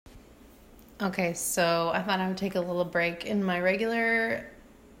Okay, so I thought I would take a little break in my regular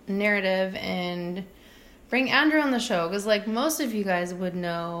narrative and bring Andrew on the show. Because, like, most of you guys would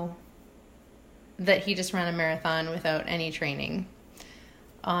know that he just ran a marathon without any training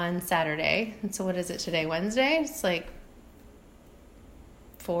on Saturday. And so what is it today? Wednesday? It's like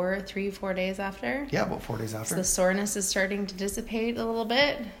 4 days after. Yeah, about 4 days after. So the soreness is starting to dissipate a little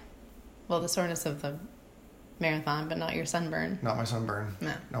bit. Well, the soreness of the marathon, but not your sunburn. Not my sunburn.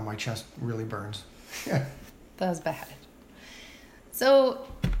 No, my chest really burns. That was bad. So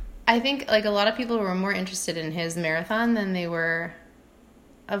I think like a lot of people were more interested in his marathon than they were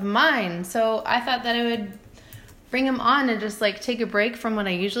of mine. So I thought that I would bring him on and just like take a break from what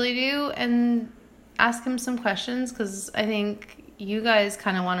I usually do and ask him some questions, because I think you guys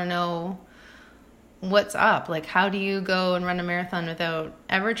kind of want to know what's up. Like, how do you go and run a marathon without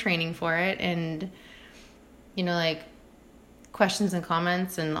ever training for it? And, you know, like questions and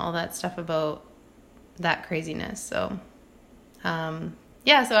comments and all that stuff about that craziness. So, so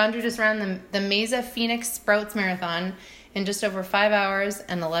Andrew just ran the Mesa Phoenix Sprouts Marathon in just over 5 hours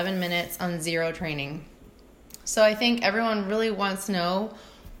and 11 minutes on zero training. So I think everyone really wants to know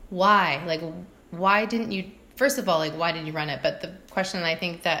why. Like, why didn't you, first of all, like, why did you run it? But the question I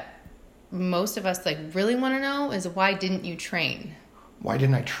think that most of us, like, really want to know is, why didn't you train? Why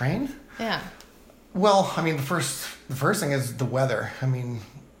didn't I train? Yeah. Well, I mean, the first thing is the weather. I mean,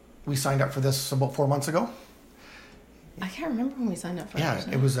 we signed up for this about 4 months ago. I can't remember when we signed up for it. Yeah,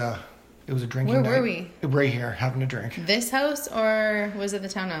 it was a drinking night. Where were we? Right here, having a drink. This house, or was it the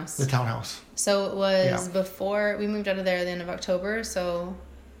townhouse? The townhouse. So it was before we moved out of there at the end of October, so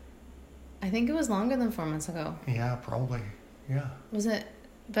I think it was longer than 4 months ago. Yeah, probably. Yeah. Was it?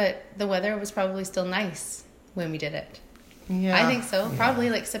 But the weather was probably still nice when we did it. Yeah. I think so. Yeah. Probably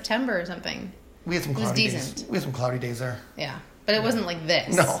like September or something. We had some cloudy days. We had some cloudy days there. Yeah. But it wasn't like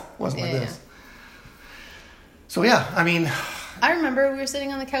this. No, it wasn't like this. So, yeah, I mean... I remember we were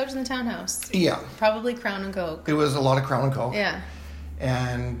sitting on the couch in the townhouse. Yeah. Probably Crown and Coke. It was a lot of Crown and Coke. Yeah.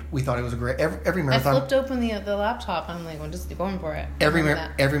 And we thought it was a great... Every marathon... I flipped open the laptop and I'm like, well, just going for it. Every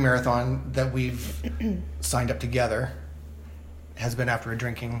marathon that we've signed up together has been after a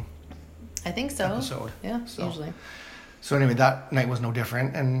drinking I think so. episode. Yeah, usually. So anyway, that night was no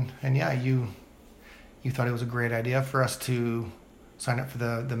different. And yeah, you thought it was a great idea for us to sign up for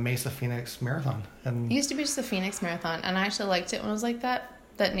the Mesa Phoenix Marathon. And it used to be just the Phoenix Marathon, and I actually liked it when it was like that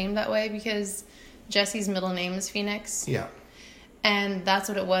named that way, because Jesse's middle name is Phoenix. Yeah. And that's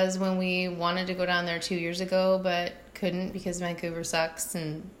what it was when we wanted to go down there 2 years ago, but couldn't because Vancouver sucks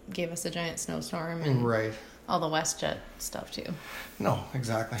and gave us a giant snowstorm and right. all the WestJet stuff too. No,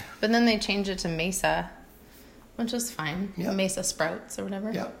 exactly. But then they changed it to Mesa, which was fine. Yeah. Mesa Sprouts or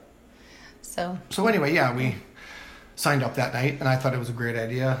whatever. Yeah. So anyway, yeah, we signed up that night, and I thought it was a great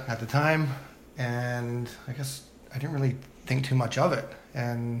idea at the time, and I guess I didn't really think too much of it,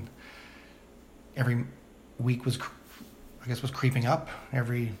 and every week was creeping up.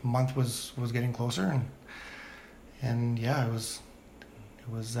 Every month was getting closer, and yeah, it was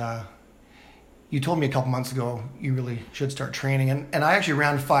you told me a couple months ago you really should start training, and I actually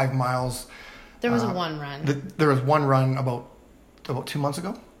ran 5 miles. There was one run. There was one run about 2 months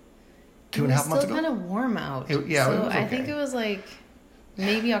ago. 2.5 months ago. It was still kind of warm out. So it was okay. I think it was like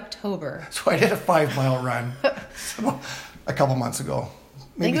maybe October. So I did a 5 mile run a couple months ago.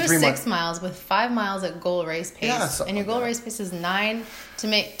 Maybe I think it was 6 miles with 5 miles at goal race pace. Yeah, and your goal race pace is 9 to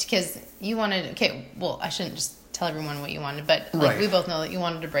make, because you wanted, okay, well, I shouldn't just tell everyone what you wanted, but like, we both know that you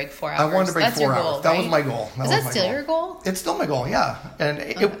wanted to break 4 hours. I wanted to break That's 4 your hours. goal, That right? was my goal. Is that still your goal? It's still my goal, yeah. And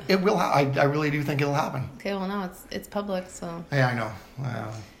it will. I really do think it'll happen. Okay, well, no, it's public, so. Yeah, I know.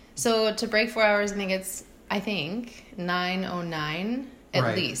 So to break 4 hours, I think 9:09 at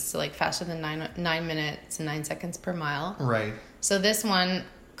right. least, so like faster than 9 minutes and 9 seconds per mile. Right. So this one,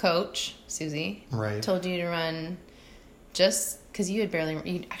 Coach Susie, right, told you to run just because you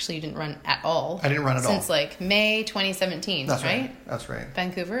didn't run at all. I didn't run at all since like May 2017. That's right. That's right.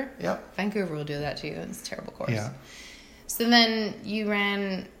 Vancouver. Yep. Vancouver will do that to you. It's a terrible course. Yeah. So then you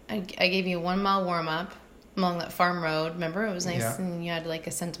ran. I gave you a 1 mile warm up along that farm road. Remember, it was nice, yeah. And you had like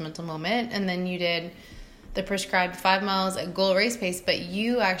a sentimental moment. And then you did the prescribed 5 miles at goal race pace, but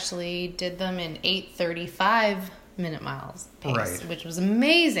you actually did them in 8:35 minute miles pace, right, which was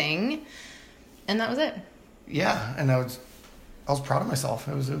amazing. And that was it. Yeah, and I was proud of myself.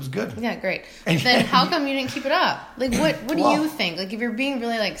 It was good. Yeah, great. Then how come you didn't keep it up? Like, what do you think? Like, if you're being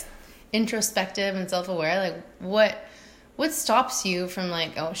really like introspective and self-aware, like what stops you from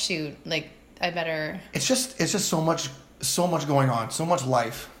like, oh shoot, like I better. It's just so much going on, so much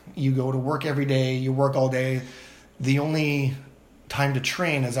life. You go to work every day, you work all day. The only time to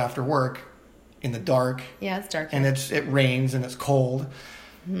train is after work, in the dark. Yeah, it's dark. And it rains and it's cold.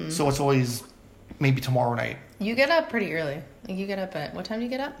 So it's always maybe tomorrow night. You get up pretty early. Like you get up at, what time do you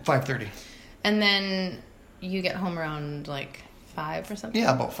get up? 5:30. And then you get home around like 5 or something?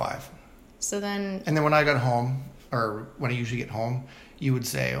 Yeah, about 5. So then... And then when I got home, or when I usually get home, you would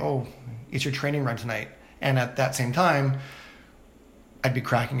say, oh, it's your training run tonight. And at that same time, I'd be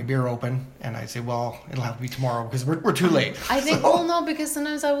cracking a beer open, and I'd say, well, it'll have to be tomorrow because we're too late. I think, well, no, because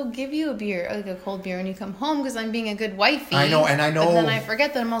sometimes I will give you a beer, like a cold beer, when you come home because I'm being a good wifey. I know. But then I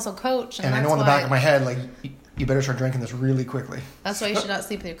forget that I'm also coach. And I know in the back of my head, like, you better start drinking this really quickly. That's why you should not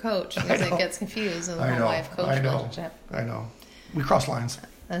sleep with your coach, because it gets confused in the whole wife-coach relationship. I know. We cross lines.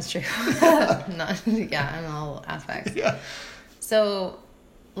 That's true. In all aspects. Yeah. So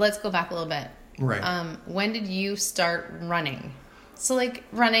let's go back a little bit. Right. When did you start running? So like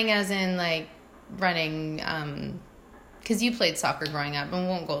running as in like running, because you played soccer growing up, and we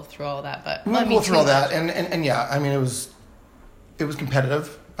won't go through all that, but... We won't go through all that, and yeah, I mean, it was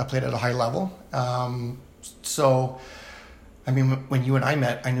competitive. I played at a high level. So, I mean, when you and I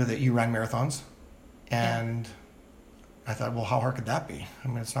met, I knew that you ran marathons, and I thought, well, how hard could that be? I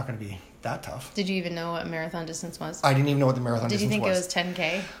mean, it's not going to be that tough. Did you even know what marathon distance was? I didn't even know what the marathon distance was. Did you think it was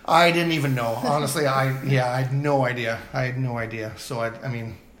 10K? I didn't even know. Honestly, I had no idea. So, I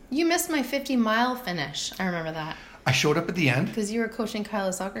mean... You missed my 50-mile finish. I remember that. I showed up at the end. Because you were coaching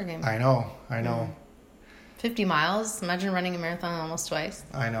Kyla's soccer game. I know. 50 miles? Imagine running a marathon almost twice.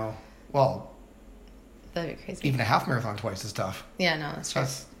 I know. Well... That'd be crazy. Even a half marathon twice is tough. Yeah, no, that's true.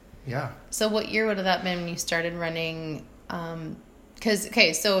 Yeah. So what year would have that been when you started running?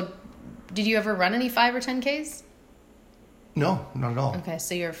 So did you ever run any 5 or 10Ks? No, not at all. Okay,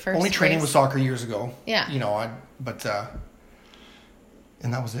 so your first only training with soccer years ago. Yeah. You know, and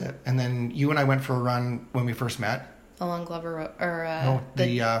that was it. And then you and I went for a run when we first met. Along Glover Road,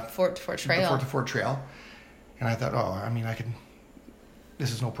 the Fort to Fort Trail. The Fort to Fort Trail. And I thought, I mean,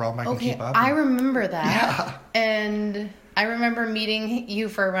 this is no problem. I can keep up. I remember that. Yeah. And I remember meeting you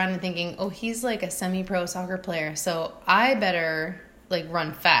for a run and thinking, he's like a semi-pro soccer player, so I better like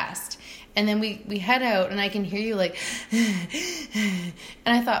run fast. And then we head out, and I can hear you like, and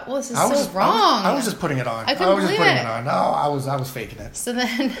I thought, well, this is wrong. I was just putting it on. I couldn't believe it. No, I was faking it. So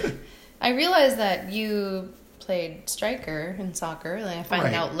then I realized that you played striker in soccer. Like I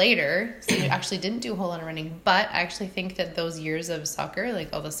found out later, so you actually didn't do a whole lot of running. But I actually think that those years of soccer,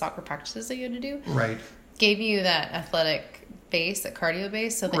 like all the soccer practices that you had to do, gave you that athletic base, that cardio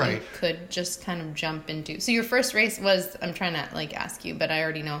base, so that you could just kind of jump into. So your first race was, I'm trying to like ask you, but I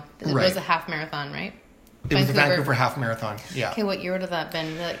already know. It was a half marathon, right? It was the Vancouver half marathon, yeah. Okay, what year would have that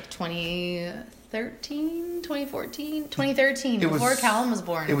been? Like 2013, 2014? 2013, before Callum was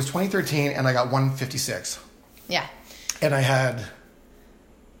born. It was 2013, and I got 156. Yeah. And I had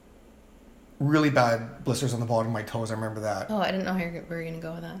really bad blisters on the bottom of my toes. I remember that. Oh, I didn't know how we were going to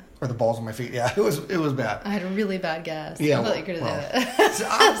go with that. Or the balls on my feet. Yeah, it was bad. I had a really bad gas. Yeah, I thought you could have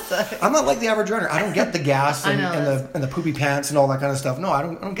that. I'm not like the average runner. I don't get the gas and the poopy pants and all that kind of stuff. No, I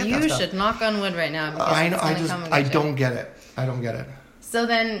don't get that stuff. You should knock on wood right now. I know. I don't get it. I don't get it. So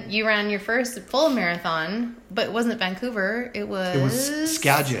then you ran your first full marathon, but it wasn't Vancouver. It was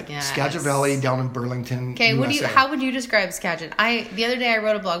Skagit. Yes. Skagit Valley down in Burlington. Okay, how would you describe Skagit? The other day I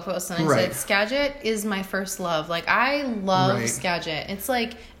wrote a blog post and I said Skagit is my first love. Like I love Skagit. It's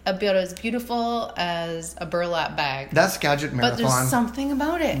like about as beautiful as a burlap bag. That Skagit marathon. But there's something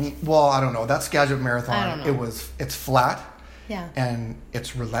about it. Well, I don't know. That Skagit marathon. I don't know. It's flat. Yeah. And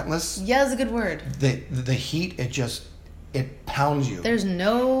it's relentless. Yeah, that's a good word. The heat. It pounds you. There's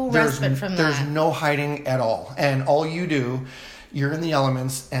no respite from that. There's no hiding at all. And all you do, you're in the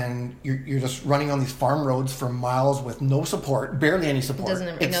elements, and you're just running on these farm roads for miles with no support, barely any support.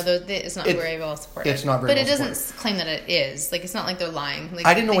 It's not very well supported. It's not very well supported. But it doesn't claim that it is. Like, it's not like they're lying. Like,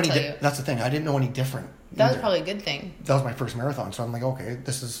 I didn't know any different. That's the thing. I didn't know any different. That was probably a good thing. That was my first marathon, so I'm like, okay,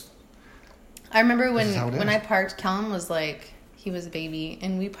 this is... I remember when I parked, Callum was like, he was a baby,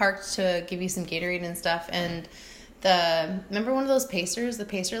 and we parked to give you some Gatorade and stuff, and... remember one of those pacers, the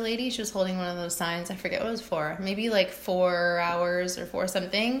pacer lady? She was holding one of those signs. I forget what it was for. Maybe like 4 hours or 4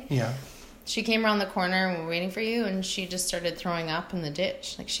 something. Yeah. She came around the corner and we were waiting for you, and she just started throwing up in the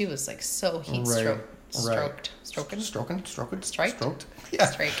ditch. Like she was like so heat stroked. Stroked.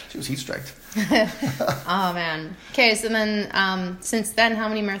 Yeah. She was heat stroked. Oh man. Okay, so then since then, how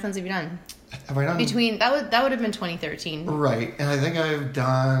many marathons have you done? Have I done? Between that would have been 2013. Right, and I think I've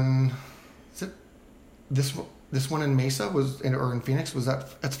done. Is it this one in Mesa or in Phoenix,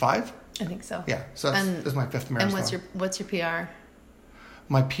 that's 5? I think so. Yeah, so that's my 5th marathon. And what's your PR?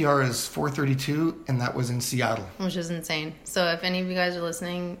 My PR is 4:32, and that was in Seattle. Which is insane. So if any of you guys are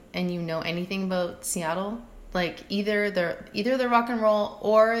listening and you know anything about Seattle, like either the Rock and Roll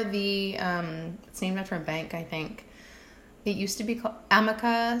or the it's named after a bank, I think. It used to be called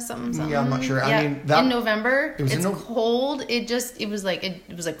Amica something. Yeah, I'm not sure. Yeah. I mean, that, in November, it's cold. It was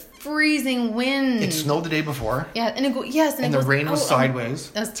like freezing wind. It snowed the day before. Yeah, and the rain was sideways.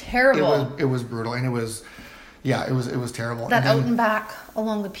 That was terrible. It was brutal, and it was terrible. That out and back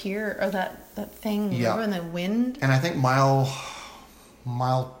along the pier, or that thing, yeah, remember, and the wind. And I think mile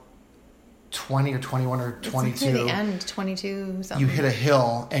 20 or 21 or 22. It's the end, 22 something. You hit a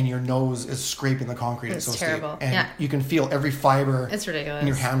hill and your nose is scraping the concrete. It's so terrible. Steep. And you can feel every fiber. It's ridiculous. In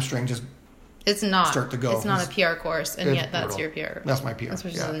your hamstring just. It's not. Start to go. It's not a PR course, and yet that's brutal. your PR. That's my PR.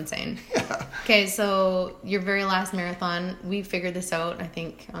 Which is insane. Yeah. Okay, so your very last marathon, we figured this out, I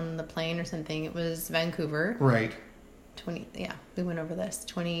think, on the plane or something. It was Vancouver. Right. We went over this,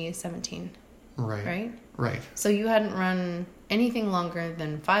 2017. Right. So you hadn't run anything longer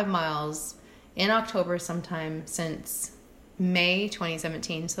than 5 miles in October sometime since May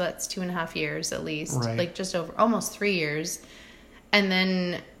 2017. So that's 2.5 years at least. Right. Like just over, almost 3 years. And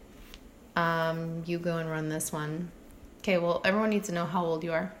then you go and run this one. Okay, well, everyone needs to know how old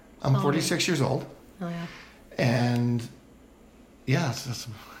you are. I'm 46 years old. Oh, yeah. And, yeah,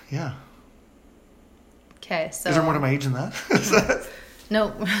 yeah. Okay, so... Is there more to my age than that?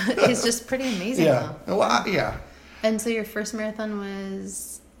 No, it's just pretty amazing, yeah. though. Well, yeah. And so your first marathon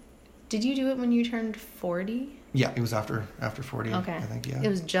was... Did you do it when you turned 40? Yeah, it was after 40, okay. I think, yeah. It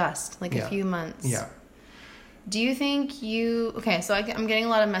was just, like, a few months. Yeah. Do you think you... Okay, so I'm getting a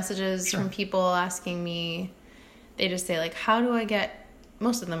lot of messages Sure. from people asking me... They just say, like, how do I get...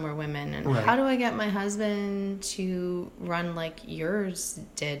 Most of them were women. And right. How do I get my husband to run like yours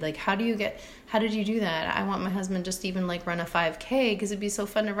did? Like, how did you do that? I want my husband just to even, like, run a 5K because it'd be so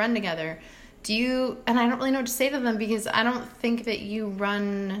fun to run together. Do you... And I don't really know what to say to them because I don't think that you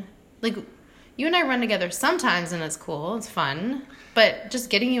run... Like, you and I run together sometimes and it's cool. It's fun. But just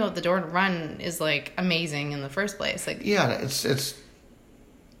getting you out the door to run is, like, amazing in the first place. Like, yeah, it's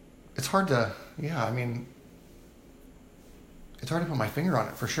hard to... Yeah, I mean... It's hard to put my finger on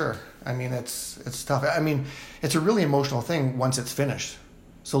it, for sure. I mean, it's tough. I mean, it's a really emotional thing once it's finished.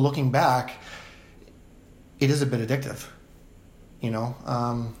 So looking back, it is a bit addictive, you know?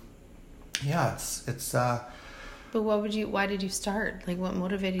 Yeah, it's But why did you start? Like, what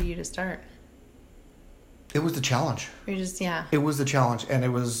motivated you to start? It was the challenge. You're just, yeah. It was the challenge, and it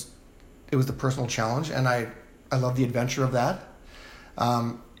was the personal challenge, and I love the adventure of that.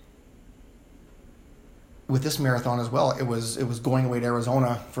 With this marathon as well, it was going away to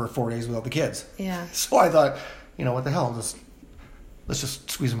Arizona for 4 days without the kids. Yeah. So I thought, you know, what the hell, let's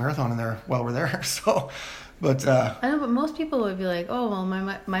just squeeze a marathon in there while we're there. So, but I know, but most people would be like, oh, well,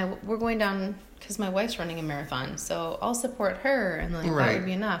 my we're going down because my wife's running a marathon, so I'll support her, and like right. that would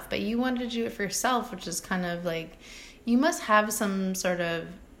be enough. But you wanted to do it for yourself, which is kind of like, you must have some sort of,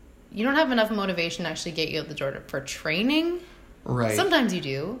 you don't have enough motivation to actually get you out the door for training. Right. Sometimes you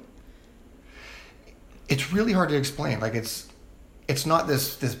do. It's really hard to explain. Like, it's not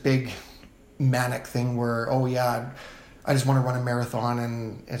this big manic thing where, oh yeah, I just want to run a marathon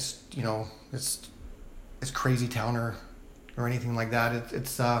and it's, you know, it's crazy town or anything like that.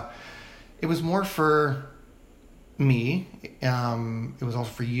 It was more for me. It was also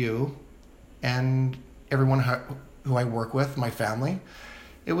for you and everyone who I work with, my family.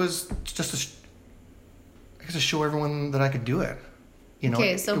 It was just to show everyone that I could do it. You know,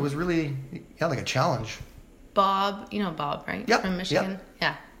 okay, so it was really, like a challenge. Bob, you know Bob, right? Yep. From Michigan. Yep.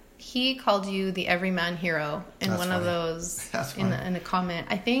 Yeah. He called you the Everyman Hero in That's one funny. of those, That's in a comment.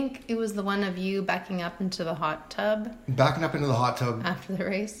 I think it was the one of you backing up into the hot tub. Backing up into the hot tub after the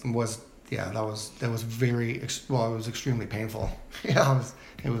race was very, it was extremely painful. Yeah,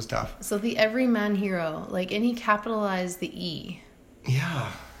 it was tough. So the Everyman Hero, like, and he capitalized the E.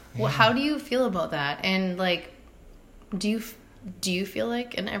 Yeah. Well, how do you feel about that? And like, do you feel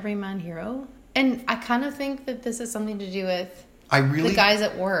like an Everyman Hero? And I kind of think that this is something to do with the guys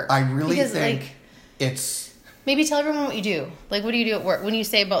at work. I really because, think like, it's... Maybe tell everyone what you do. Like, what do you do at work? When you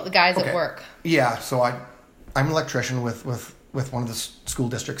say about the guys at work. Yeah, so I'm an electrician with one of the school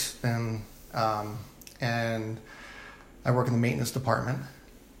districts, and I work in the maintenance department,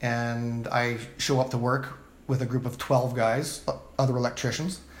 and I show up to work with a group of 12 guys, other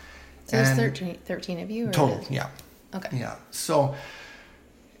electricians. So there's 13 of you? Or total, yeah. Okay. Yeah. So,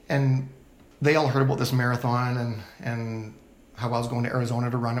 and they all heard about this marathon and how I was going to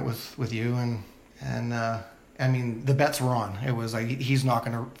Arizona to run it with you, and I mean, the bets were on. It was like, he's not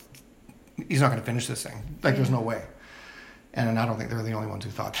gonna finish this thing. Like, there's no way. And I don't think they're the only ones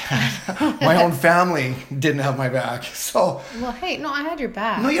who thought that. My own family didn't have my back. So. Well, hey, no, I had your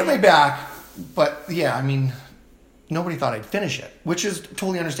back. No, you had my back. But yeah, I mean, nobody thought I'd finish it, which is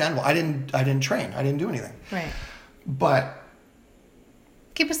totally understandable. I didn't train. I didn't do anything. Right. But.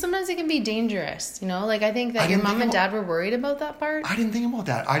 Okay, but sometimes it can be dangerous, you know? Like, I think that your mom and dad were worried about that part. I didn't think about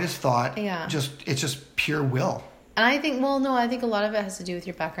that. I just thought, it's just pure will. And I think, I think a lot of it has to do with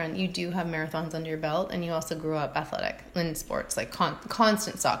your background. You do have marathons under your belt, and you also grew up athletic in sports, like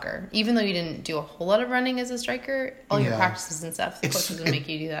constant soccer. Even though you didn't do a whole lot of running as a striker, all your practices and stuff, the coaches would make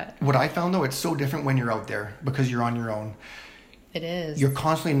you do that. What I found, though, it's so different when you're out there because you're on your own. It is. You're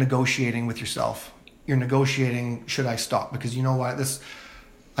constantly negotiating with yourself. You're negotiating, should I stop? Because you know what?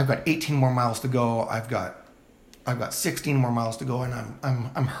 I've got 18 more miles to go. I've got 16 more miles to go, and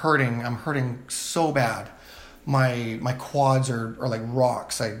I'm hurting. I'm hurting so bad. My quads are like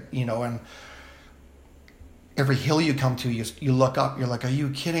rocks. And every hill you come to, you look up. You're like, are you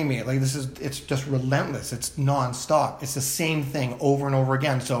kidding me? Like it's just relentless. It's nonstop. It's the same thing over and over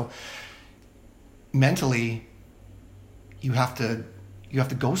again. So mentally, you have to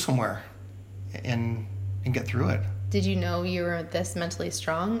go somewhere and get through it. Did you know you were this mentally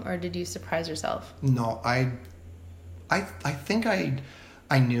strong, or did you surprise yourself? No, I think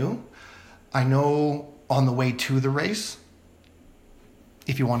I knew. I know on the way to the race,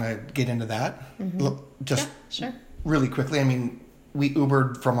 if you want to get into that, just sure. Really quickly. I mean, we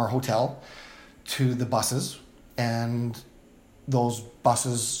Ubered from our hotel to the buses, and those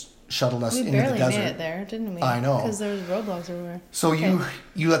buses shuttled us into the desert. We barely made it there, didn't we? I know. Because there was roadblocks everywhere. So you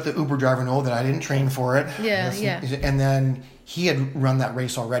let the Uber driver know that I didn't train for it. Yeah. And then he had run that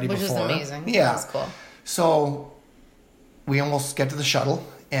race already before. Which is amazing. Yeah. That was cool. So we almost get to the shuttle,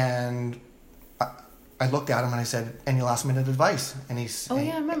 and I looked at him and I said, "Any last minute advice?" And I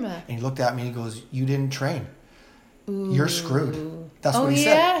remember that. And he looked at me and he goes, "You didn't train. Ooh. You're screwed." That's what he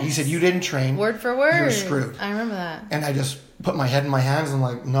said. He said, "You didn't train. Word for word. You're screwed." I remember that. And I just put my head in my hands and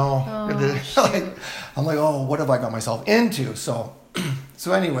I'm like, no. I'm like, oh, what have I got myself into? So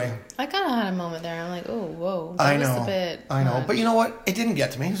anyway. I kind of had a moment there. I'm like, oh, whoa. I know. A bit I know. much. But you know what? It didn't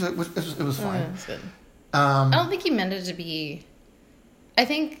get to me. It was fine. Yeah, it's good. I don't think he meant it to be. I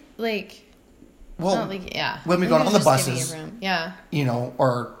think, like. Well, yeah. When we got on the buses, yeah.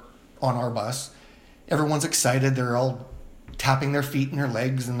 Or on our bus, everyone's excited. They're all tapping their feet and their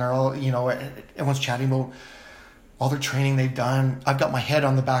legs, and they're all, everyone's chatting about all their training they've done. I've got my head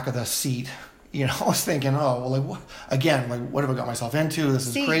on the back of the seat. I was thinking, what have I got myself into? This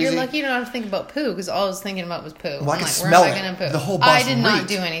is crazy. You're lucky you don't have to think about poo, because all I was thinking about was poo. Well, I could smell it. Where am I going to poo? The whole bus I did not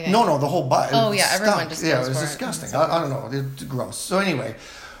do anything. No, the whole bus. Oh, yeah, everyone just goes it was for disgusting. It. I don't know. It's gross. So anyway,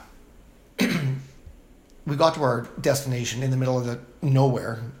 we got to our destination in the middle of the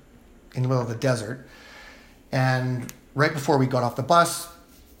nowhere, in the middle of the desert. And right before we got off the bus,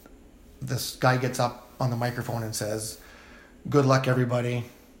 this guy gets up on the microphone and says, "Good luck, everybody.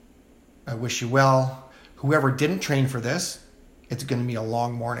 I wish you well. Whoever didn't train for this, it's going to be a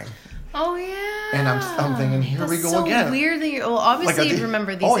long morning." Oh, yeah. And I'm thinking, here we go again. That's so weird that obviously you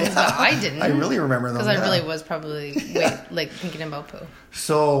remember these things, but I didn't. I really remember them. Because I really was probably thinking about poo.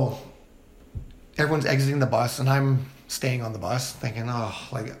 So everyone's exiting the bus, and I'm staying on the bus thinking,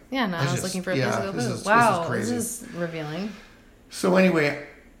 yeah, no, I was looking for a place to go poo. Wow, this is revealing. So anyway,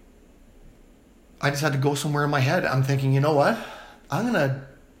 I just had to go somewhere in my head. I'm thinking, you know what? I'm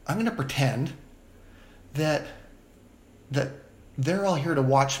gonna pretend that they're all here to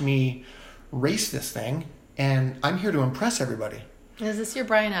watch me race this thing, and I'm here to impress everybody. Is this your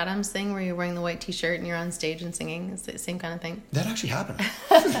Bryan Adams thing where you're wearing the white t-shirt and you're on stage and singing? It's the same kind of thing. That actually happened.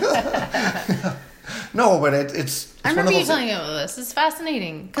 No, but it's I remember you telling me about this. It's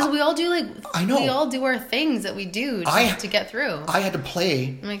fascinating because we all do I know. We all do our things that we do to get through. I had to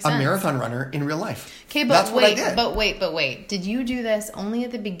play a marathon runner in real life. Okay, but wait. Did you do this only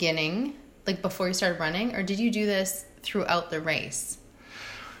at the beginning, like before you started running, or did you do this throughout the race?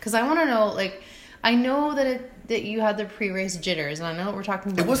 Because I want to know, I know that you had the pre-race jitters, and I know we're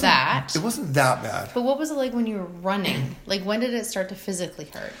talking about that. It wasn't that bad. But what was it like when you were running? When did it start to physically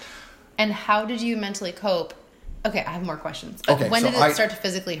hurt? And how did you mentally cope? Okay, I have more questions. But when did it start to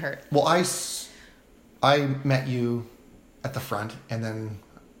physically hurt? Well, I met you at the front, and then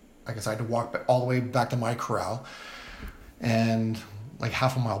I guess I had to walk all the way back to my corral, and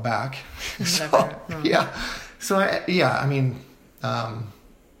half a mile back. Yeah. So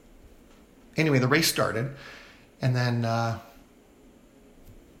anyway, the race started, and then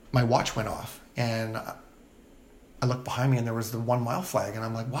my watch went off, and I looked behind me, and there was the 1 mile flag, and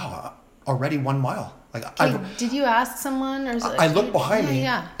I'm like, wow, already 1 mile. Did you ask someone, or I looked behind me,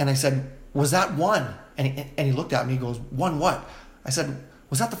 and I said, "Was that one?" And he looked at me, he goes, won what? I said,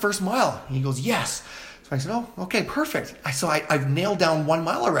 was that the first mile? And he goes, yes. So I said, oh, okay, perfect. I've nailed down 1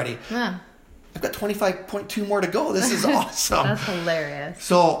 mile already. Yeah. I've got 25.2 more to go. This is awesome. That's hilarious.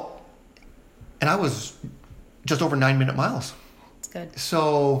 So, and I was just over 9-minute miles. It's good.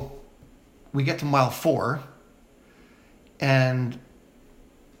 So we get to mile 4, and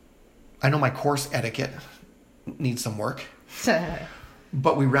I know my course etiquette needs some work.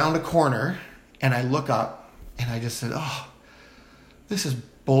 But we round a corner, and I look up, and I just said, oh, this is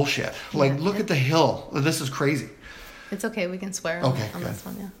bullshit. Like, look at the hill. This is crazy. It's okay. We can swear on this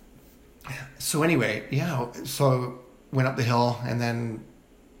one, yeah. So anyway, so went up the hill, and then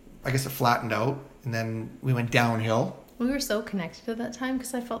I guess it flattened out, and then we went downhill. We were so connected at that time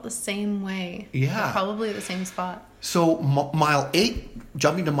because I felt the same way. Yeah. Probably at the same spot. So mile 8,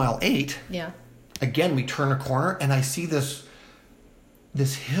 jumping to mile 8. Yeah. Again, we turn a corner, and I see this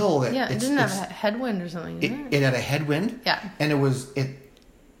hill that it didn't have a headwind or something. It had a headwind. Yeah. And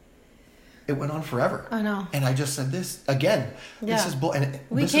it went on forever. I know. And I just said this again. Yeah. This is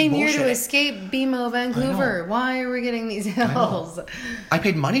we came here to escape BMO Vancouver. Why are we getting these hills? I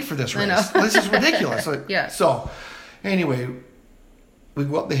paid money for this race. I know. This is ridiculous. Yeah. So anyway, we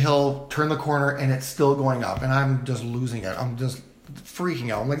go up the hill, turn the corner, and it's still going up, and I'm just losing it. I'm just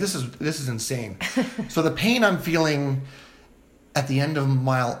freaking out. I'm like, this is insane. So the pain I'm feeling at the end of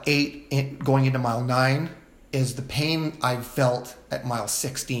mile 8 going into mile 9 is the pain I felt at mile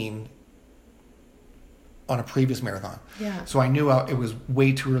 16 on a previous marathon. Yeah. So I knew it was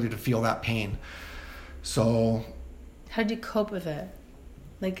way too early to feel that pain. So how did you cope with it?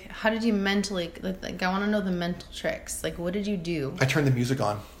 Like, how did you mentally, like, I want to know the mental tricks. Like, what did you do? I turned the music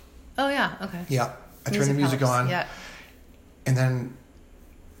on. Oh, yeah. Okay. Yeah. I turned the music on. Yeah. And then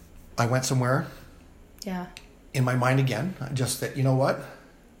I went somewhere. Yeah. In my mind again. Just that, you know what?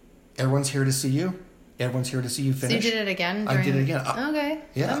 Everyone's here to see you. Everyone's here to see you finish. So you did it again? I did it again. Okay.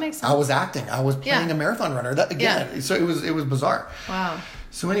 Yeah. That makes sense. I was acting. I was playing a marathon runner. That again. Yeah. So it was bizarre. Wow.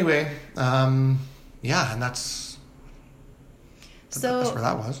 So anyway, and that's where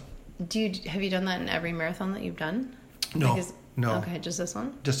that was. Have you done that in every marathon that you've done? No. No. Okay, just this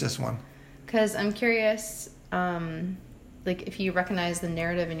one? Just this one. Because I'm curious, like, if you recognize the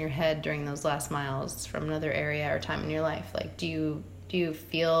narrative in your head during those last miles from another area or time in your life, like, do you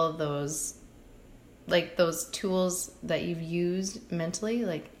feel those, like, those tools that you've used mentally?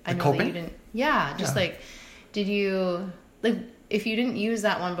 Like, I know that you didn't. Yeah, just like, did you, like, if you didn't use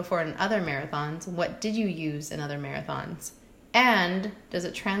that one before in other marathons, what did you use in other marathons? And does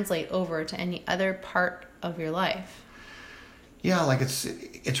it translate over to any other part of your life? Yeah, like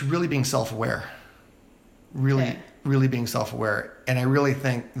it's really being self-aware. Really being self-aware. And I really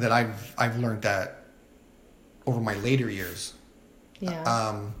think that I've learned that over my later years.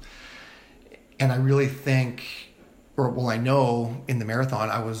 Yeah. And I really think, I know in the marathon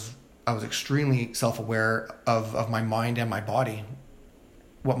I was extremely self-aware of my mind and my body,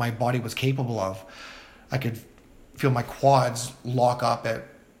 what my body was capable of. I could feel my quads lock up at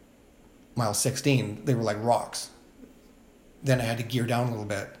mile 16. They were like rocks. Then I had to gear down a little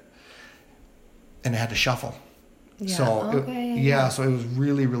bit, and I had to shuffle. Yeah. So so it was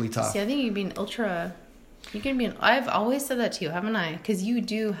really, really tough. See, I think I've always said that to you, haven't I? Because you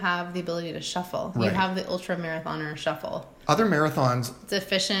do have the ability to shuffle. Right. You have the ultra marathoner shuffle. Other marathons, it's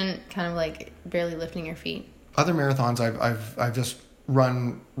efficient, kind of like barely lifting your feet. Other marathons, I've just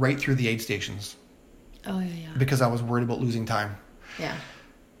run right through the aid stations. Oh yeah. Because I was worried about losing time. Yeah.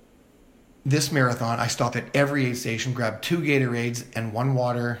 This marathon, I stopped at every aid station, grabbed 2 Gatorades and 1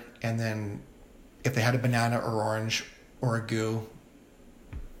 water, and then if they had a banana or orange or a goo,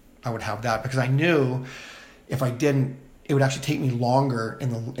 I would have that, because I knew if I didn't, it would actually take me longer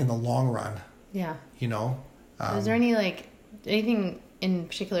in the long run. Yeah. You know. Is there anything in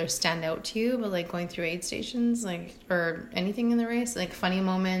particular stand out to you, but like going through aid stations, like, or anything in the race, like funny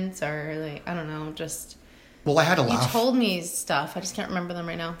moments, or like, I don't know, just. Well, I had to laugh. You told me stuff. I just can't remember them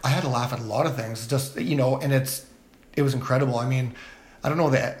right now. I had to laugh at a lot of things. Just, you know, and it was incredible. I mean, I don't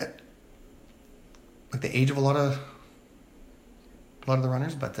know the age of a lot of the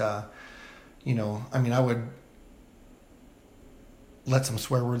runners, but you know, I mean, I would let some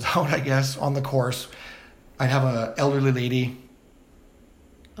swear words out, I guess, on the course. I'd have an elderly lady.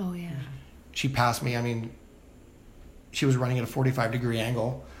 Oh yeah. She passed me. I mean, she was running at a 45-degree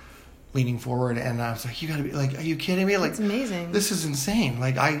angle, leaning forward, and I was like, "You gotta be like, are you kidding me? Like, it's amazing. This is insane."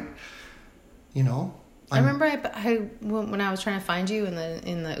 Like I remember when I was trying to find you in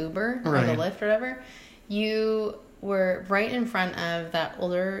the Uber or the Lyft or whatever, you were right in front of that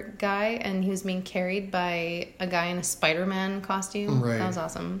older guy, and he was being carried by a guy in a Spider-Man costume. Right. That was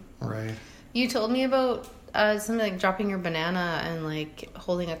awesome. Right. You told me about something like dropping your banana and like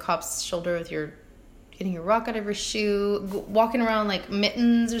holding a cop's shoulder with getting your rock out of your shoe, walking around like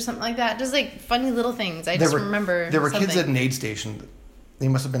mittens or something like that. Just like funny little things. Remember. There were kids at an aid station. They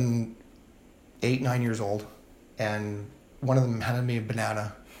must have been 8, 9 years old, and one of them handed me a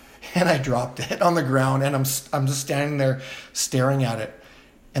banana, and I dropped it on the ground, and I'm just standing there staring at it,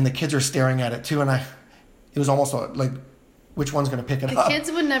 and the kids are staring at it too, and it was almost like, which one's going to pick it up? The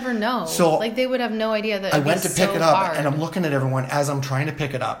kids would never know. So like they would have no idea that I went to pick it up, hard. and I'm looking at everyone as I'm trying to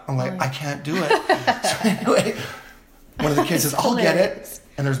pick it up. I'm like, I can't do it. So anyway, one of the kids says, "I'll get it,"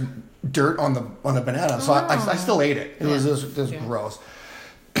 and there's dirt on the banana, so I still ate it. It was gross.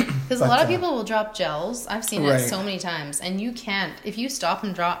 Because a lot of people will drop gels. I've seen it so many times, and you can't. If you stop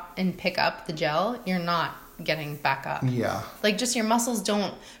and drop and pick up the gel, you're not getting back up. Yeah. Like just your muscles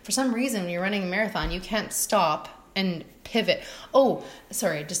don't. For some reason, when you're running a marathon, you can't stop and pivot. Oh,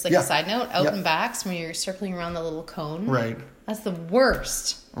 sorry. Just like a side note, out and backs when you're circling around the little cone. Right. That's the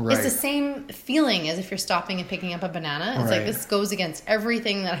worst. Right. It's the same feeling as if you're stopping and picking up a banana. It's like this goes against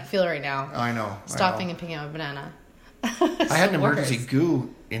everything that I feel right now. I know. Stopping and picking up a banana. I had an emergency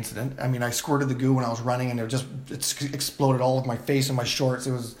goo incident. I mean, I squirted the goo when I was running, and it exploded all of my face and my shorts.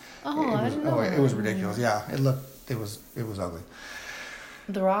 It was ridiculous. Yeah, it was ugly.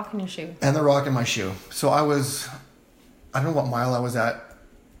 The rock in your shoe. And the rock in my shoe. So I don't know what mile I was at,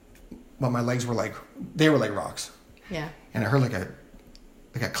 but my legs were they were like rocks. Yeah. And I heard like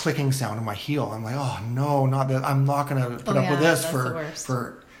a clicking sound in my heel. I'm like, oh no, not that. I'm not gonna put up with this for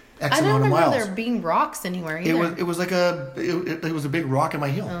X amount of miles. I don't remember there being rocks anywhere either. It was like it was a big rock in my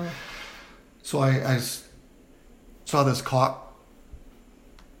heel. Oh. So I saw this cop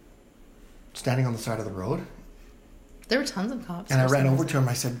standing on the side of the road. There were tons of cops. And I ran over to him.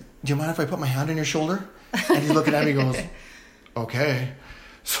 I said, "Do you mind if I put my hand on your shoulder?" And he's looking at me and goes, "Okay."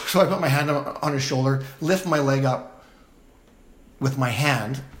 So I put my hand on his shoulder, lift my leg up with my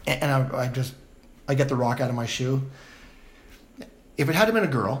hand, and I get the rock out of my shoe. If it had been a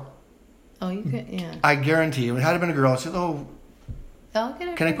girl, you could, yeah. I guarantee if it had been a girl, I said, "Oh,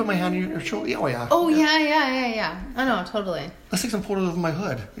 can I put my hand on your shoulder?" Yeah, yeah. Oh yeah. I know, totally. Let's take some photos of my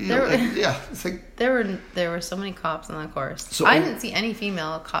hood. It's like there were so many cops on that course. So I didn't see any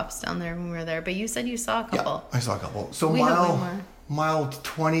female cops down there when we were there, but you said you saw a couple. Yeah, I saw a couple. So mile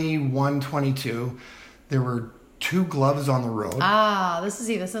 21, 22, there were 2 gloves on the road. This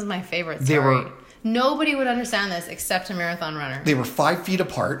is my favorite story. Nobody would understand this except a marathon runner. They were 5 feet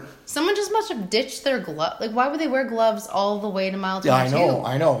apart. Someone just must have ditched their glove. Like, why would they wear gloves all the way to mile 22? Yeah,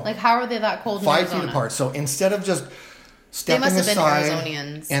 I know. Like, how are they that cold in 5 Arizona? feet apart. So instead of just stepping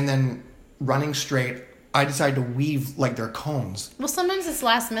aside and then running straight, I decided to weave like they're cones. Well, sometimes it's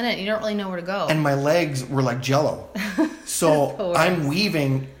last minute. You don't really know where to go. And my legs were like jello. So I'm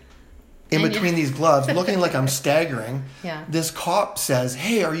weaving in between these gloves, looking like I'm staggering. Yeah. This cop says,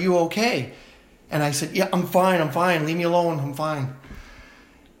 "Hey, are you okay?" And I said, "Yeah, I'm fine. Leave me alone. I'm fine."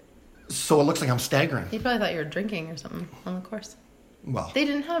 So it looks like I'm staggering. He probably thought you were drinking or something on the course. Well. They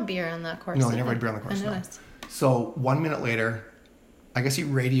didn't have beer on that course. No, they never had beer on the course. I noticed. No. So 1 minute later, I guess he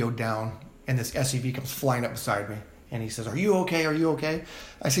radioed down, and this SUV comes flying up beside me. And he says, "Are you okay? Are you okay?"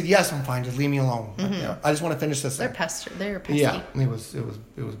 I said, "Yes, I'm fine. Just leave me alone. Mm-hmm. I just want to finish this thing." They're pesky. Yeah, it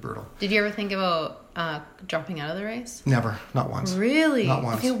was brutal. Did you ever think about dropping out of the race? Never, not once. Really? Not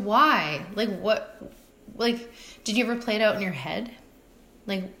once. Okay, why? Like what? Like, did you ever play it out in your head?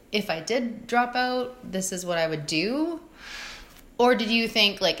 Like, if I did drop out, this is what I would do? Or did you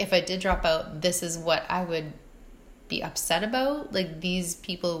think, like, if I did drop out, this is what I would be upset about? Like, these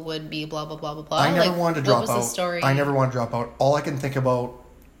people would be blah, blah, blah, blah, blah. I never wanted to drop out. What was the story? I never wanted to drop out. All I can think about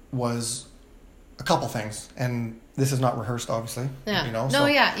was a couple things. And this is not rehearsed, obviously. Yeah. You know,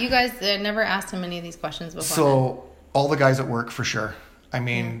 you guys never asked him any of these questions before. So, all the guys at work, for sure. I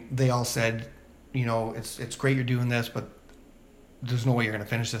mean, they all said, you know, it's great you're doing this, but there's no way you're going to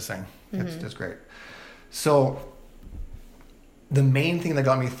finish this thing. Mm-hmm. It's great. So, the main thing that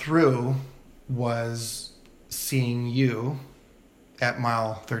got me through was seeing you at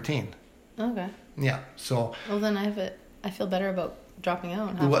mile 13. Okay. Yeah. So. Well, then I feel better about dropping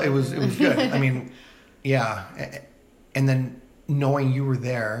out. Well, it was good. I mean, yeah. And then knowing you were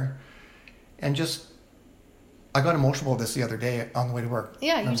there, and just, I got emotional about this the other day on the way to work.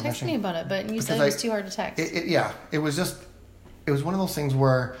 Yeah, you texted me about it, but you said it was too hard to text. It was one of those things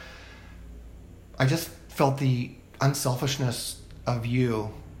where I just felt the unselfishness of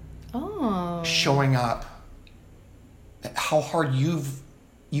you showing up, how hard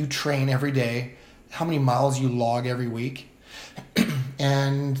you train every day, how many miles you log every week.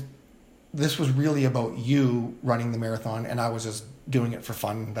 And this was really about you running the marathon, and I was just doing it for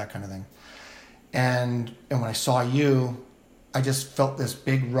fun, that kind of thing. And when I saw you, I just felt this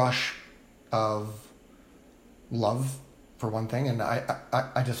big rush of love, for one thing. And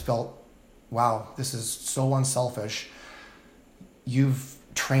I just felt, wow, this is so unselfish. You've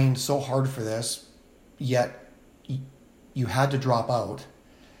trained so hard for this, yet you had to drop out.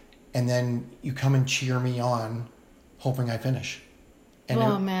 And then you come and cheer me on, hoping I finish. And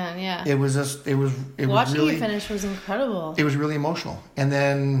man, yeah. It was just, it was watching really, you finish was incredible. It was really emotional. And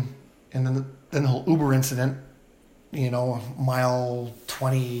then the whole Uber incident, mile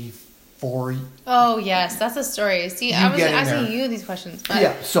 24. Oh yes, that's a story. See, I was asking you these questions,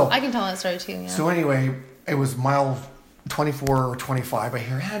 but so I can tell that story too. Yeah. So anyway, it was mile 24 or 25. I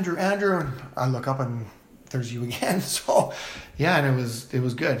hear Andrew, and I look up and there's you again. So yeah, and it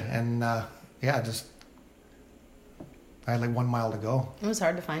was good. And I had like 1 mile to go. It was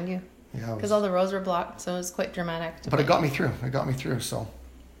hard to find you. Yeah, because all the roads were blocked, so it was quite dramatic. But it got me through. So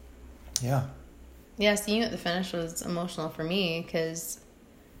yeah. Yeah, seeing you at the finish was emotional for me because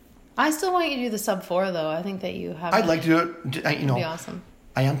I still want you to do the sub 4 though. I think that you have. I'd like to do it. It'd be awesome.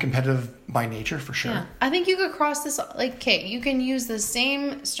 I am competitive by nature for sure. Yeah, I think you could cross this. You can use the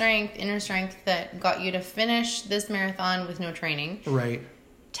same inner strength that got you to finish this marathon with no training. Right.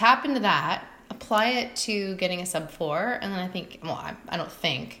 Tap into that, apply it to getting a sub 4, and then I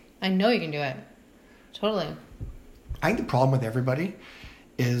know you can do it. Totally. I think the problem with everybody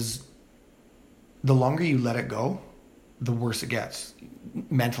is the longer you let it go, the worse it gets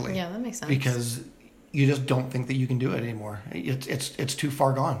mentally. Yeah, that makes sense. Because you just don't think that you can do it anymore. It's too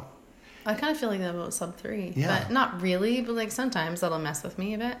far gone. I kind of feel like that about sub 3. Yeah. But not really, but like sometimes that'll mess with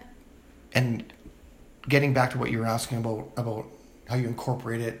me a bit. And getting back to what you were asking about how you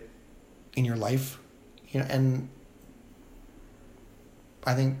incorporate it in your life, and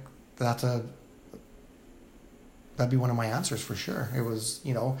I think that'd be one of my answers for sure. It was,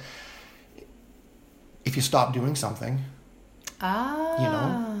 if you stop doing something,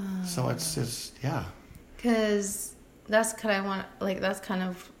 so it's yeah. Because that's kind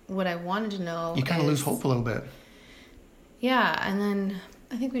of what I wanted to know. You kind of lose hope a little bit. Yeah, and then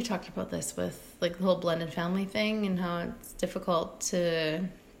I think we talked about this with like the whole blended family thing and how it's difficult to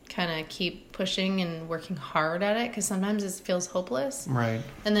kind of keep pushing and working hard at it because sometimes it feels hopeless. Right.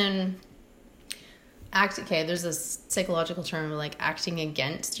 And then there's this psychological term of like acting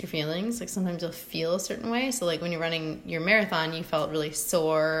against your feelings. Like sometimes you'll feel a certain way. So like when you're running your marathon, you felt really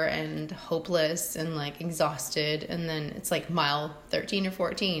sore and hopeless and like exhausted. And then it's like mile 13 or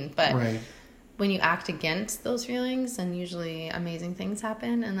 14. But when you act against those feelings, then usually amazing things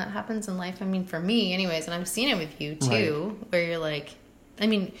happen. And that happens in life. I mean, for me anyways, and I've seen it with you too, where you're like,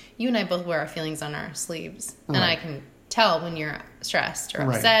 you and I both wear our feelings on our sleeves. And I can tell when you're stressed or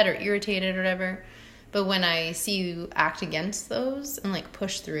upset or irritated or whatever. But when I see you act against those and like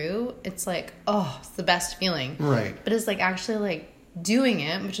push through, it's like, oh, it's the best feeling. Right. But it's like actually like doing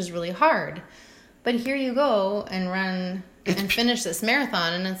it, which is really hard. But here you go and run and finish this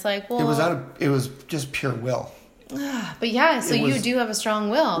marathon, and it's like, well, it was just pure will. But yeah, so you do have a strong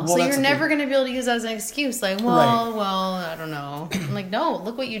will. So you're never going to be able to use that as an excuse. Like, well, I don't know. I'm like, no,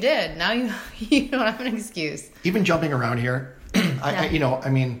 look what you did. Now you don't have an excuse. Even jumping around here,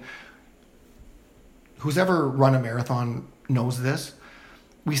 who's ever run a marathon knows this.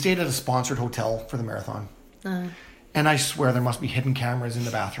 We stayed at a sponsored hotel for the marathon. And I swear there must be hidden cameras in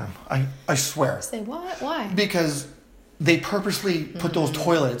the bathroom. I swear. Say what? Why? Because they purposely put those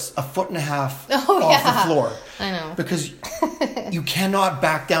toilets 1.5 feet off the floor. I know. Because you cannot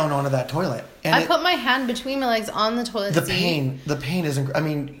back down onto that toilet. And I put my hand between my legs on the toilet seat. The pain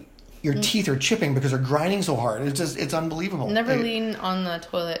isn't... your teeth are chipping because they're grinding so hard. It's unbelievable. Never lean on the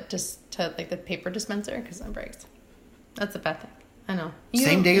toilet just to like the paper dispenser because that breaks. That's a bad thing. I know.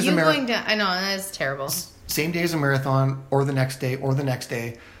 Same day as a marathon. I know, that's terrible. Same day as a marathon, or the next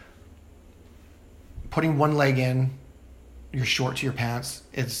day, putting one leg in, your short to your pants,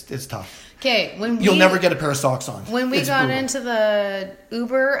 it's tough. Okay, you'll never get a pair of socks on. When we got into the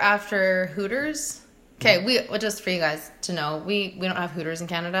Uber after Hooters. Okay, just for you guys to know, we don't have Hooters in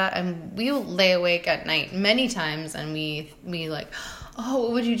Canada, and we lay awake at night many times, and we like, oh,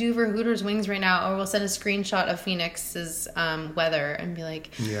 what would you do for Hooters wings right now? Or we'll send a screenshot of Phoenix's weather and be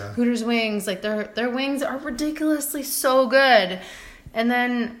like, Hooters wings, like their wings are ridiculously so good. And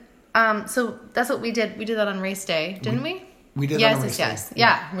then, so that's what we did. We did that on race day, didn't we? We did that on race day. Yes.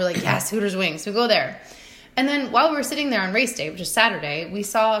 Yeah, we're like, yes, Hooters wings. We go there. And then while we were sitting there on race day, which is Saturday, we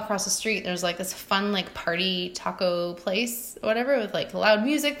saw across the street there's like this fun like party taco place or whatever with like loud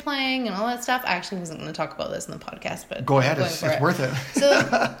music playing and all that stuff. I actually wasn't going to talk about this in the podcast, but go ahead. It's worth it.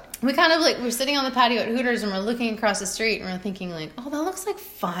 So we kind of like, we're sitting on the patio at Hooters and we're looking across the street and we're thinking like, oh, that looks like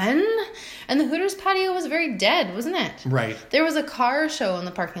fun. And the Hooters patio was very dead, wasn't it? Right. There was a car show in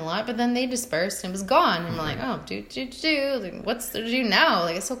the parking lot, but then they dispersed and it was gone. And we're like, oh, like, what's there to do now?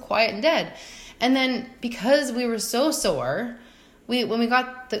 Like, it's so quiet and dead. And then because we were so sore, when we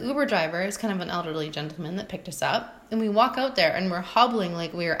got the Uber driver, it's kind of an elderly gentleman that picked us up. And we walk out there and we're hobbling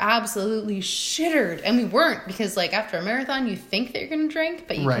like we were absolutely shittered. And we weren't, because like after a marathon, you think that you're going to drink,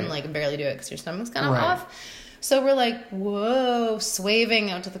 but you can like barely do it because your stomach's kind of off. So we're like, whoa,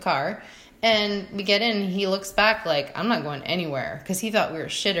 swaving out to the car. And we get in and he looks back like, I'm not going anywhere, because he thought we were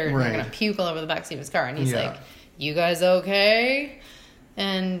shittered and we were going to puke all over the backseat of his car. And he's like, you guys okay?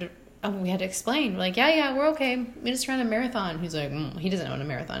 And we had to explain. We're like, yeah, we're okay. We just ran a marathon. He's like, he doesn't know what a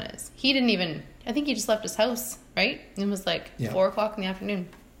marathon is. He didn't even, I think he just left his house, right? It was like 4 o'clock in the afternoon.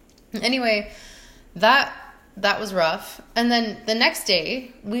 Anyway, that was rough. And then the next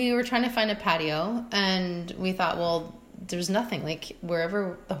day, we were trying to find a patio, and we thought, well, there's nothing. Like,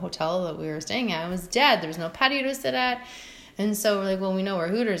 wherever the hotel that we were staying at was dead. There was no patio to sit at. And so we're like, well, we know where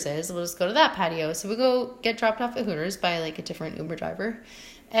Hooters is. We'll just go to that patio. So we go get dropped off at Hooters by like a different Uber driver.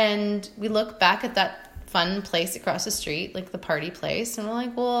 And we look back at that fun place across the street, like the party place, and we're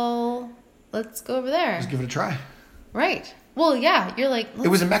like, well, let's go over there. Just give it a try. Right. Well, yeah, you're like... It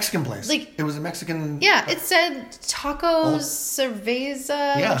was a Mexican place. Like, it was a Mexican... Yeah, it said Tacos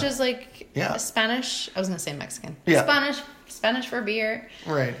Cerveza, which is like Spanish. I was going to say Mexican. Yeah. Spanish for beer.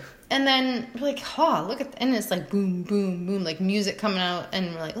 Right. And then we're like, oh, look at... And it's like boom, boom, boom, like music coming out.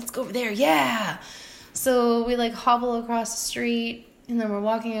 And we're like, let's go over there. Yeah. So we like hobble across the street. And then we're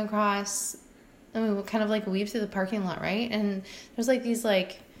walking across, and we kind of like weave through the parking lot, right? And there's like these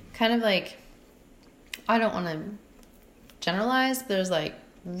like kind of like, I don't want to generalize, but there's like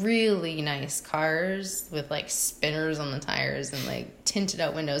really nice cars with like spinners on the tires and like tinted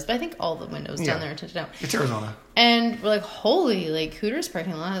out windows. But I think all the windows down there are tinted out. It's Arizona. And we're like, holy, like Hooters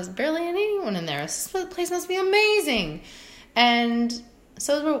parking lot has barely anyone in there. This place must be amazing. And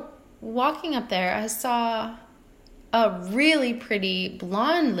so as we're walking up there, I saw a really pretty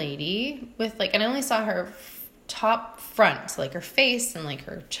blonde lady with like, and I only saw her top front, so like her face and like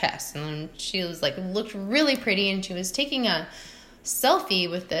her chest, and then she was like, looked really pretty, and she was taking a selfie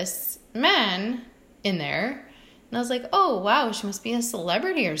with this man in there, and I was like, oh wow, she must be a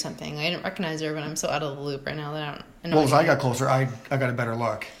celebrity or something. I didn't recognize her, but I'm so out of the loop right now that I don't know. Well, as I got closer, I got a better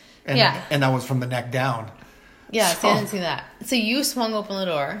look, and and that was from the neck down. Yeah, so I didn't see that. So you swung open the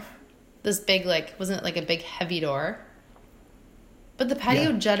door. This big, like, wasn't it like a big heavy door? But the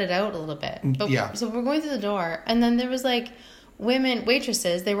patio jutted out a little bit. But, so we're going through the door, and then there was like women,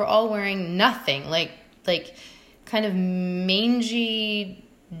 waitresses, they were all wearing nothing. Like kind of mangy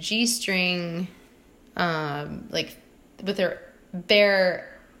G-string, like with their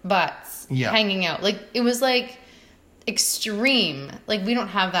bare butts hanging out. Like, it was like extreme. Like, we don't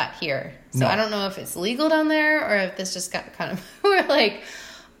have that here. So I don't know if it's legal down there or if this just got kind of, we're like,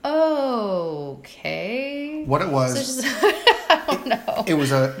 okay. What it was, so just, I don't know. It was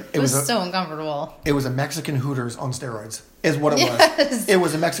so uncomfortable. It was a Mexican Hooters on steroids, is what it was. It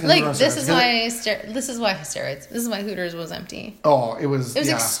was a Mexican Hooters on steroids. This is why steroids. This is why Hooters was empty. Oh, it was. It was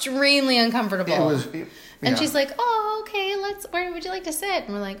extremely uncomfortable. It was. And she's like, oh, okay, where would you like to sit?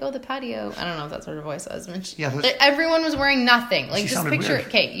 And we're like, oh, the patio. I don't know if that's what her voice was. Everyone was wearing nothing. Like, just picture, weird.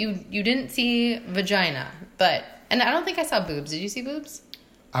 Okay, you didn't see vagina, and I don't think I saw boobs. Did you see boobs?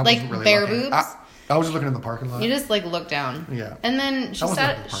 I like wasn't really bare looking. boobs? I was just looking in the parking lot. You just like looked down. Yeah. And then she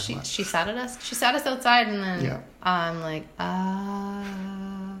sat at us. She sat us outside, and then I'm like,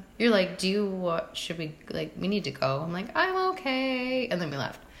 you're like, should we, like, we need to go. I'm like, I'm okay. And then we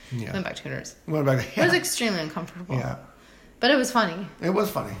left. Yeah. Went back to Hooters. It was extremely uncomfortable. Yeah. But it was funny. It was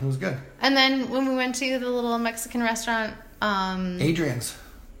funny. It was good. And then when we went to the little Mexican restaurant, Adrian's.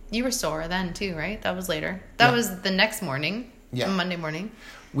 You were sore then too, right? That was later. That was the next morning. Yeah. Monday morning.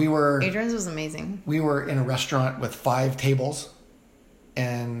 Adrian's was amazing. We were in a restaurant with 5 tables,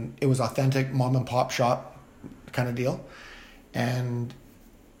 and it was authentic mom and pop shop kind of deal, and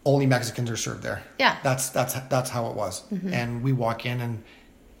only Mexicans are served there. Yeah. That's how it was. Mm-hmm. And we walk in, and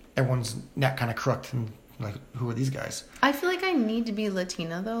everyone's neck kind of crooked, and like, who are these guys? I feel like I need to be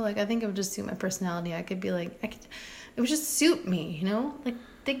Latina though. Like, I think it would just suit my personality. I could be like, it would just suit me, you know? Like,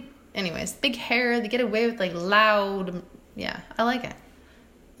 big hair. They get away with like loud. Yeah, I like it.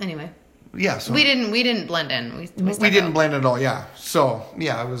 Anyway. Yeah, so we didn't blend in. We didn't blend at all. Yeah. So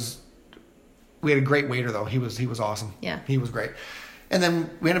yeah, it was. We had a great waiter though. He was awesome. Yeah. He was great. And then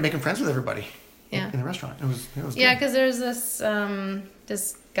we ended up making friends with everybody. Yeah. In the restaurant, it was. Yeah, because there's this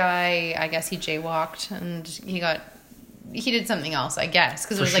guy. I guess he jaywalked and he got he did something else, I guess,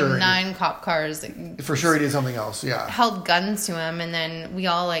 because For there was sure like he 9 cop cars that For sure he did something else, yeah. held guns to him, and then we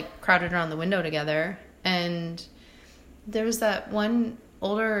all like crowded around the window together, and there was that one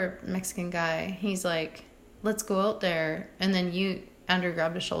older Mexican guy. He's like, let's go out there, and then Andrew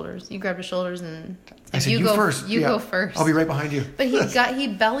grabbed his shoulders. You grabbed his shoulders, and I said, you first. You go first. I'll be right behind you. But he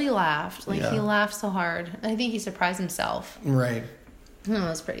belly laughed. Like, he laughed so hard. I think he surprised himself. Right. It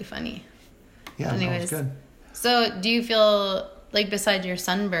was pretty funny. Yeah, anyways, that was good. So do you feel like, besides your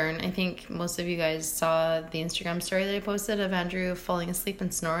sunburn, I think most of you guys saw the Instagram story that I posted of Andrew falling asleep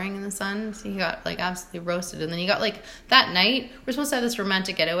and snoring in the sun. So he got like absolutely roasted. And then he got like, that night, we're supposed to have this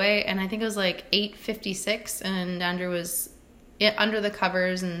romantic getaway, and I think it was like 8:56, and Andrew was under the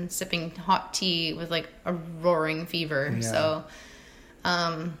covers and sipping hot tea with like a roaring fever. Yeah. So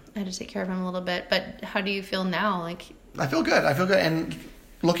I had to take care of him a little bit. But how do you feel now? Like, I feel good. And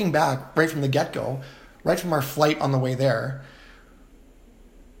looking back, right from the get-go, right from our flight on the way there,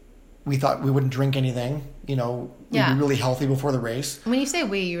 we thought we wouldn't drink anything. We'd be really healthy before the race. When you say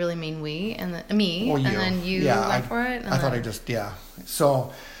we, you really mean we and me, Well, and then you went for it? I thought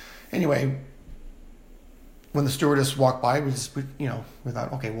So, anyway, when the stewardess walked by, we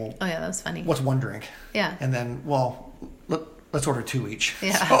thought, okay, well... Oh, yeah, that was funny. What's one drink? Yeah. And then, let's order 2 each.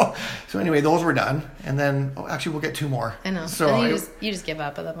 Yeah. So anyway, those were done. And then, actually, we'll get 2 more. I know. So you just give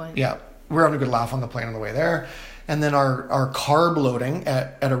up at that point. Yeah. We're having a good laugh on the plane on the way there. And then our carb loading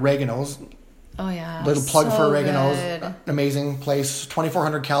at Oregano's. Oh, yeah. Little plug for Oregano's. Good. Amazing place.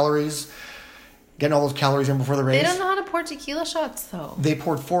 2,400 calories. Getting all those calories in before the race. They don't know how to pour tequila shots, though. They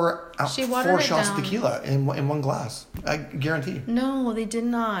poured 4 shots of tequila in one glass. I guarantee. No, they did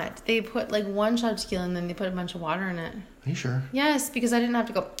not. They put like 1 shot of tequila, and then they put a bunch of water in it. Are you sure? Yes, because I didn't have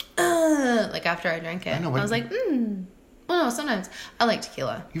to go, like after I drank it. I was like, Well, no, sometimes I like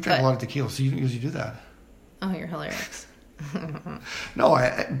tequila. You drank a lot of tequila, so you usually do that. Oh, you're hilarious. No,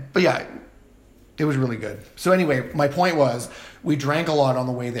 but yeah, it was really good. So anyway, my point was, we drank a lot on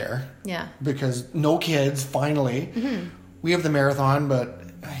the way there. Yeah. Because no kids, finally. Mm-hmm. We have the marathon, but,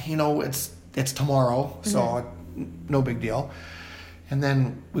 it's tomorrow, so no big deal. And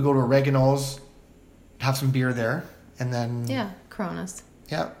then we go to Oregano's, have some beer there, and then... Yeah, Coronas.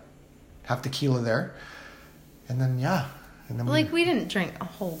 Yeah, have tequila there. And then, And then we didn't drink a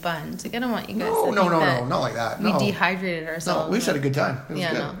whole bunch. Like, I don't want you guys to think No, not like that. We dehydrated ourselves. No, we just had a good time. It was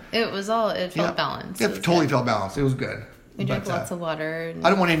good. No. It felt balanced. It totally felt balanced. It was good. We drank lots of water. I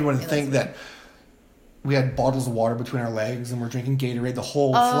don't want anyone to think that we had bottles of water between our legs and we're drinking Gatorade the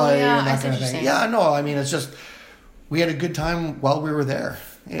whole flight and that kind of thing. Yeah, no, I mean, it's just, we had a good time while we were there.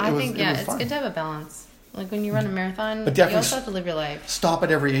 It's good to have a balance. Like, when you run a marathon, but you also have to live your life. Stop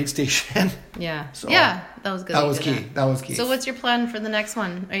at every aid station. Yeah. So, yeah, that was good. That was key. That was key. So what's your plan for the next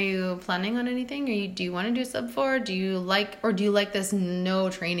one? Are you planning on anything? Do you want to do sub 4? Do you like this no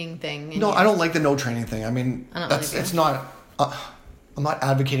training thing? No, I don't like the no training thing. I mean, it's not... I'm not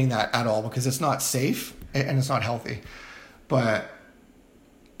advocating that at all because it's not safe and it's not healthy. But,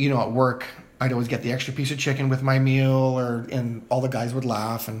 at work, I'd always get the extra piece of chicken with my meal, and all the guys would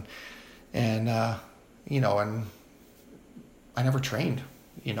laugh, and I never trained,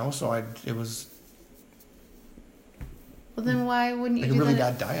 so it was... Well, then why wouldn't you do a really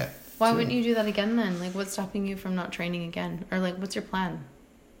bad diet. Why wouldn't you do that again then? Like, what's stopping you from not training again? Or, like, what's your plan?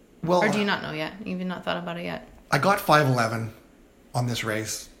 Well... Or do you not know yet? You've not thought about it yet? I got 5'11" on this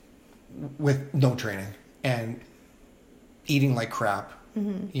race with no training and eating like crap,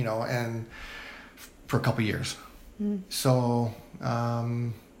 and for a couple years. Mm-hmm. So, I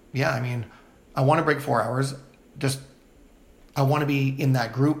mean, I want to break 4 hours. I want to be in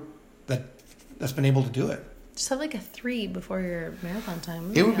that group that's been able to do it. Just have like a 3 before your marathon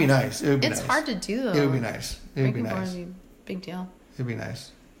time. It would be nice. It's hard to do though. It would be nice. It would be nice. Would be big deal. It'd be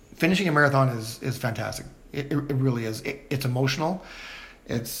nice. Finishing a marathon is fantastic. It really is. It's emotional.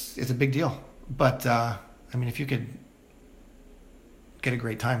 It's a big deal. But I mean, if you could get a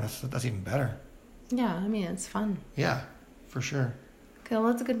great time, that's even better. Yeah, I mean, it's fun. Yeah, for sure. Okay, well,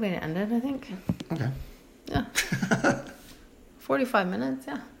 that's a good way to end it, I think. Okay. Yeah. 45 minutes,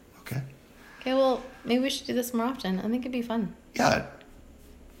 yeah. Okay. Okay, well, maybe we should do this more often. I think it'd be fun. Yeah.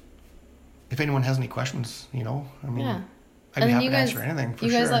 If anyone has any questions, I mean... Yeah. I'd be happy to answer anything, for sure.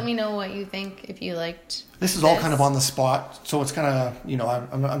 You guys let me know what you think, if you liked this. Is all kind of on the spot, so it's kind of,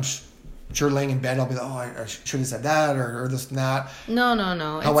 I'm sure laying in bed, I'll be like, I should have said that, or this and that. No.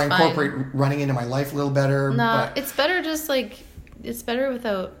 How I incorporate running into my life a little better. No, it's better just, it's better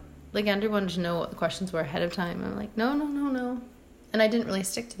without, Andrew wanted to know what the questions were ahead of time. I'm like, no. And I didn't really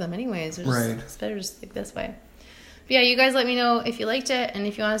stick to them anyways. It's better just this way. But yeah, you guys let me know if you liked it, and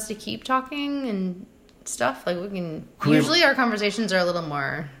if you want us to keep talking and stuff. Like, we can... Usually our conversations are a little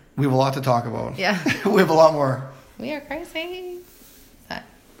more... We have a lot to talk about. Yeah. We have a lot more. We are crazy. But,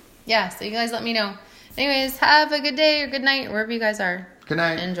 yeah, so you guys let me know. Anyways, have a good day or good night, wherever you guys are. Good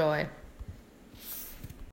night. Enjoy.